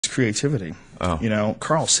creativity. Oh. You know,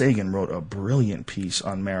 Carl Sagan wrote a brilliant piece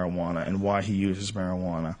on marijuana and why he uses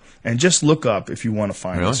marijuana. And just look up if you want to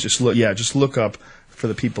find this. Just look up for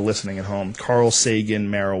the people listening at home, Carl Sagan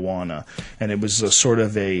marijuana, and it was a sort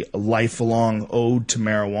of a lifelong ode to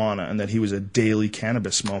marijuana, and that he was a daily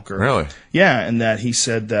cannabis smoker. Really? Yeah, and that he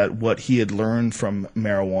said that what he had learned from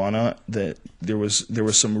marijuana, that there was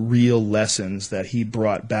some real lessons that he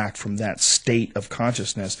brought back from that state of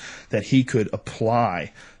consciousness that he could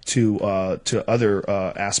apply to other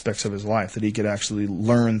aspects of his life, that he could actually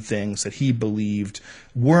learn things that he believed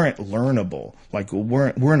weren't learnable, like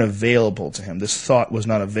weren't available to him. This thought was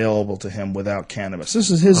not available to him without cannabis.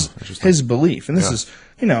 This is his belief, and this is,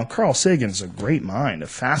 you know, Carl Sagan's a great mind, a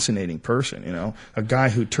fascinating person, you know, a guy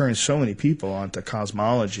who turned so many people onto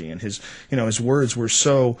cosmology, and his words were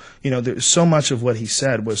so, you know, so much of what he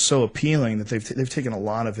said was so appealing that they've taken a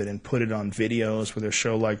lot of it and put it on videos where they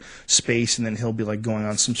show like space, and then he'll be like going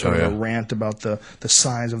on some sort of a rant about the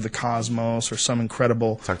size of the cosmos or some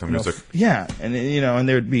incredible music. And you know, and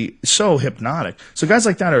they would be so hypnotic. So guys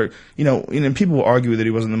like that are, you know, people will argue that he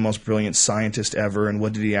wasn't the most brilliant scientist ever, and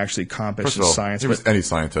what did he actually accomplish in science? Any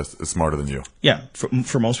scientist is smarter than you. Yeah,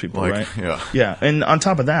 for most people, like, right? Yeah. Yeah, and on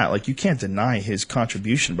top of that, like, you can't deny his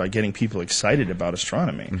contribution by getting people excited about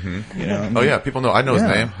astronomy. Mm-hmm. You know? Oh yeah, people know. I know his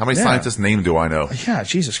name. How many scientists' name do I know? Yeah,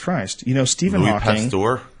 Jesus Christ. You know, Stephen Louis Hawking.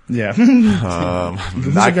 Pasteur. Yeah. Who's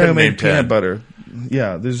the guy who made peanut butter?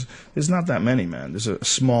 Yeah, there's not that many, man. There's a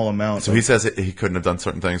small amount. So he says he couldn't have done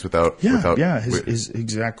certain things without. His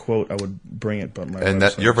exact quote, I would bring it,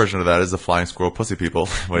 but your version of that is the flying squirrel pussy people.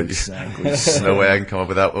 Exactly. There's no way I can come up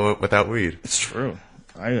without weed. It's true.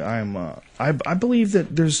 I believe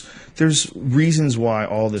that there's reasons why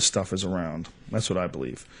all this stuff is around. That's what I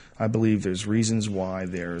believe. I believe there's reasons why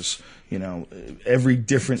there's, you know, every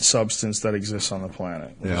different substance that exists on the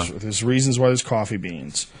planet. There's reasons why there's coffee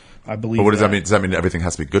beans. I believe. But what does that mean? Does that mean everything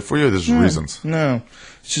has to be good for you? There's reasons. No,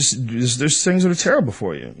 it's just there's things that are terrible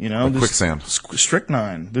for you. You know, like quicksand,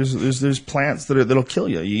 strychnine. There's plants that'll kill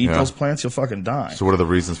you. You eat those plants, you'll fucking die. So what are the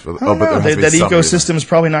reasons for? But that ecosystem is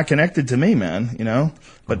probably not connected to me, man. You know,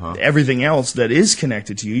 but everything else that is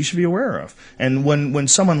connected to you, you should be aware of. And when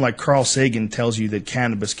someone like Carl Sagan tells you that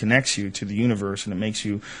cannabis connects you to the universe, and it makes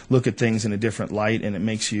you look at things in a different light, and it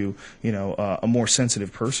makes you, you know, a more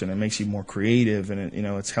sensitive person, it makes you more creative, and it, you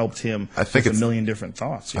know, it's helped him with a million different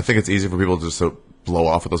thoughts. I think it's easy for people to just blow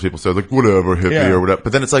off with those people, say like whatever hippie or whatever.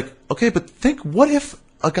 But then it's like, okay, but think, what if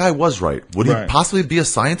a guy was right? Would he possibly be a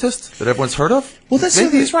scientist that everyone's heard of? Well, that's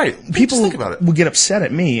maybe he's right. People think about it. Will get upset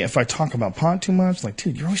at me if I talk about pot too much. Like,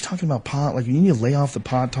 dude, you're always talking about pot. Like, you need to lay off the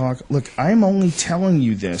pot talk. Look, I'm only telling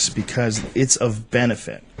you this because it's of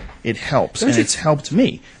benefit. It helps, and it's helped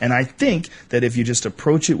me. And I think that if you just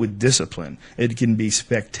approach it with discipline, it can be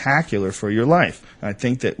spectacular for your life. And I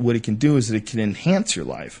think that what it can do is that it can enhance your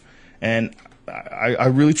life. And I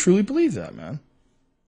really, truly believe that, man.